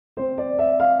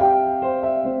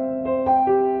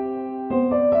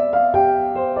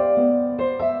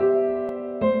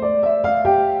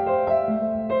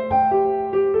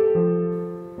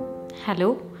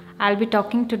Hello, I'll be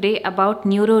talking today about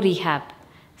neuro rehab.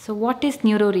 So, what is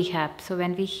neuro rehab? So,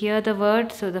 when we hear the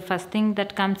word, so the first thing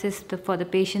that comes is for the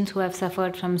patients who have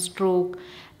suffered from stroke,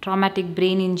 traumatic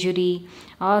brain injury,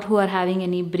 or who are having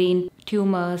any brain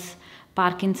tumors,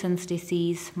 Parkinson's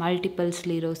disease, multiple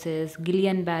sclerosis,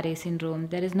 Guillain-Barré syndrome.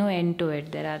 There is no end to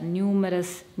it. There are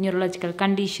numerous neurological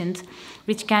conditions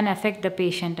which can affect the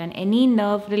patient, and any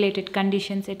nerve-related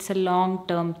conditions, it's a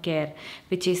long-term care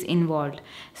which is involved.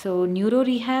 So neuro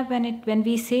rehab, when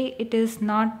we say, it is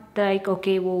not like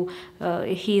okay,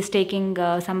 he is taking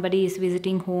somebody is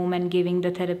visiting home and giving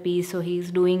the therapy, so he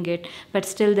is doing it, but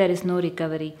still there is no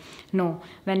recovery. No,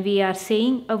 when we are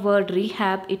saying a word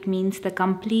rehab, it means the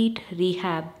complete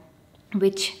rehab,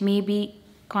 which may be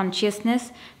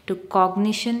consciousness to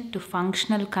cognition to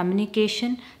functional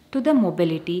communication to the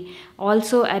mobility,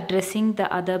 also addressing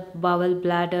the other bowel,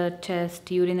 bladder, chest,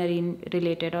 urinary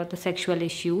related or the sexual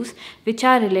issues which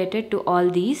are related to all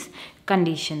these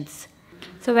conditions.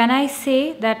 So when I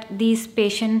say that these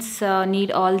patients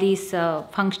need all these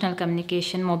functional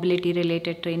communication, mobility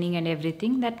related training and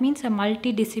everything, that means a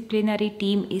multidisciplinary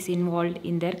team is involved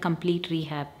in their complete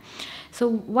rehab. So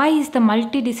why is the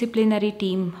multidisciplinary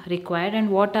team required, and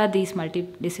what are these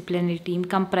multidisciplinary team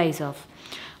comprise of?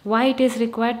 Why it is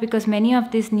required? Because many of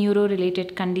these neuro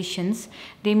related conditions,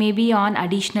 they may be on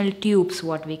additional tubes,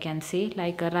 what we can say,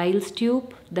 like a Ryle's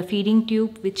tube, the feeding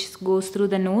tube which goes through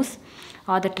the nose,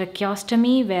 or the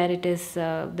tracheostomy where it is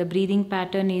the breathing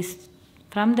pattern is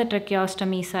from the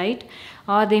tracheostomy site,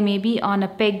 or they may be on a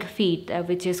peg feed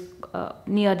which is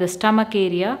near the stomach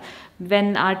area.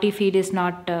 When RT feed is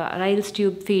not, Ryle's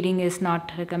tube feeding is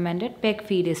not recommended, peg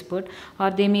feed is put, or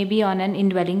they may be on an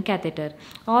indwelling catheter.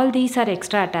 All these are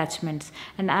extra attachments,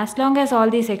 and as long as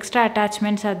all these extra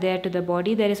attachments are there to the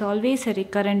body, there is always a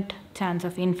recurrent chance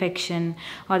of infection,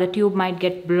 or the tube might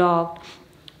get blocked.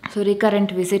 So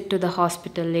recurrent visit to the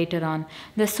hospital later on.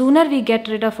 The sooner we get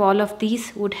rid of all of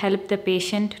these would help the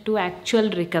patient to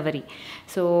actual recovery.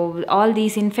 So all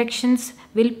these infections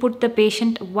will put the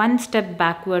patient one step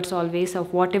backwards always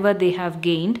of whatever they have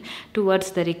gained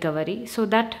towards the recovery. So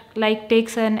that like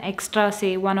takes an extra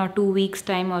say 1 or 2 weeks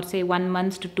time, or say 1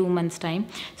 month to 2 months time.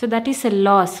 So that is a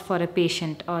loss for a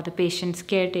patient or the patient's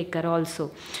caretaker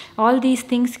also. All these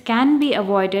things can be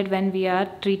avoided when we are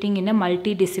treating in a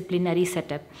multidisciplinary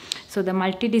setup. So the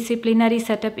multidisciplinary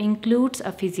setup includes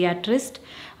a physiatrist,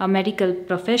 a medical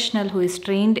professional who is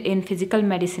trained in physical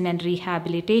medicine and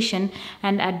rehabilitation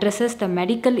and addresses the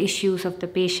medical issues of the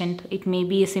patient. It may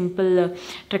be a simple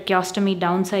tracheostomy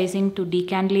downsizing to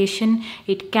decannulation.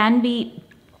 It can be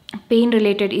pain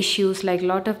related issues, like a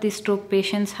lot of these stroke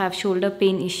patients have shoulder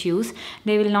pain issues.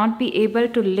 They will not be able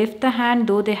to lift the hand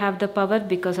though they have the power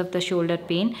because of the shoulder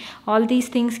pain. All these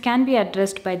things can be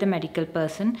addressed by the medical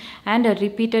person, and a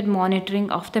repeated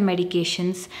monitoring of the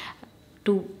medications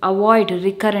to avoid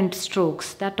recurrent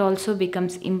strokes. That also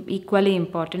becomes equally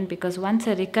important, because once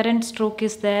a recurrent stroke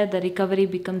is there, the recovery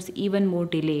becomes even more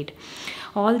delayed.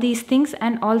 All these things,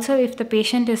 and also if the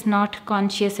patient is not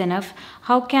conscious enough,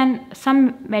 how can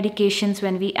some medications,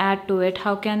 when we add to it,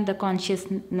 how can the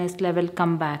consciousness level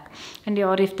come back? And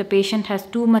or if the patient has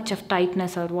too much of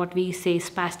tightness, or what we say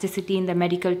spasticity in the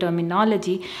medical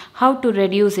terminology, how to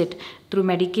reduce it? Through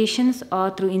medications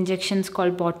or through injections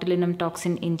called botulinum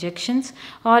toxin injections,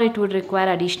 or it would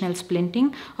require additional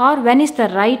splinting, or when is the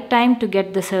right time to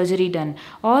get the surgery done.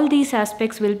 All these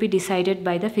aspects will be decided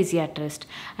by the physiatrist.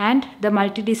 And the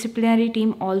multidisciplinary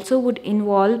team also would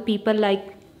involve people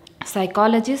like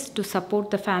psychologists to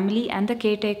support the family and the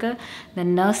caretaker, the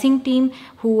nursing team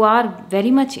who are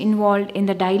very much involved in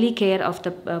the daily care of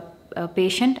the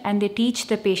patient, and they teach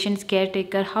the patient's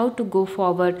caretaker how to go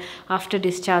forward after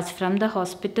discharge from the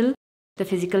hospital. The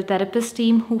physical therapist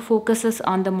team who focuses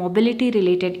on the mobility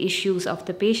related issues of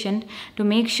the patient to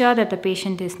make sure that the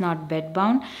patient is not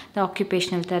bedbound. The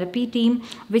occupational therapy team,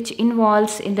 which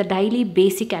involves in the daily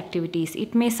basic activities.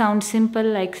 It may sound simple,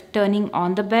 like turning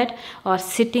on the bed or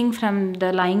sitting from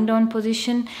the lying down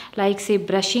position, like say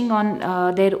brushing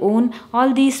on their own.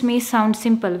 All these may sound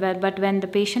simple, but when the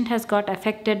patient has got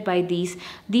affected by these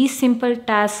simple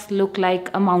tasks look like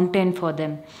a mountain for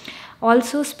them.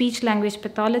 Also speech language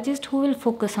pathologist who will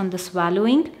focus on the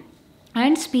swallowing,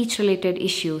 and speech related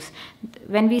issues.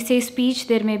 When we say speech,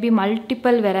 there may be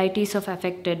multiple varieties of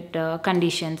affected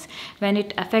conditions. When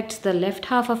it affects the left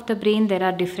half of the brain, there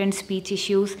are different speech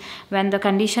issues. When the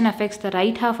condition affects the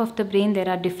right half of the brain, there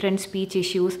are different speech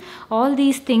issues. All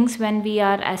these things, when we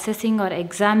are assessing or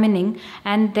examining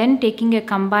and then taking a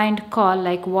combined call,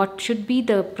 like what should be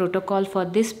the protocol for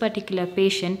this particular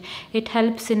patient, it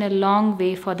helps in a long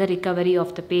way for the recovery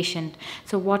of the patient.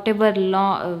 So whatever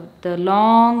the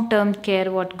long term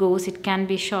care what goes, it can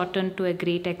be shortened to a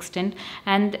great extent,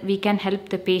 and we can help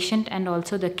the patient and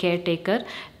also the caretaker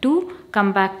to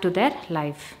come back to their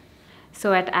life.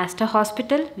 So at Aster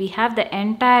Hospital, we have the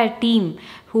entire team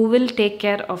who will take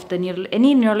care of the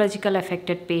any neurological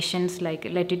affected patients, like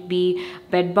let it be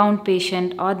bedbound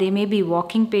patient, or they may be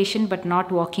walking patient but not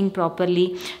walking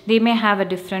properly. They may have a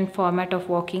different format of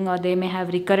walking, or they may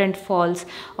have recurrent falls.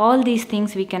 All these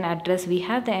things we can address. We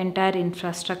have the entire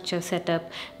infrastructure set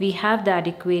up. We have the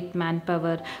adequate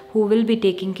manpower who will be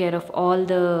taking care of all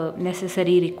the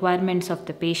necessary requirements of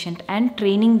the patient and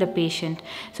training the patient.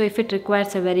 So if it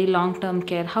requires a very long-term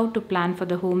care, how to plan for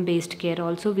the home-based care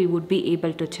also, we would be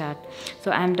able to chart. So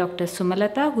I am Dr.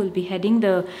 Sumalatha, who will be heading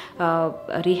the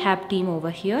rehab team over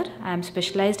here. I am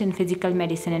specialized in physical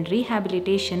medicine and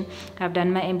rehabilitation. I have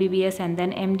done my MBBS and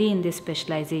then MD in this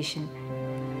specialization.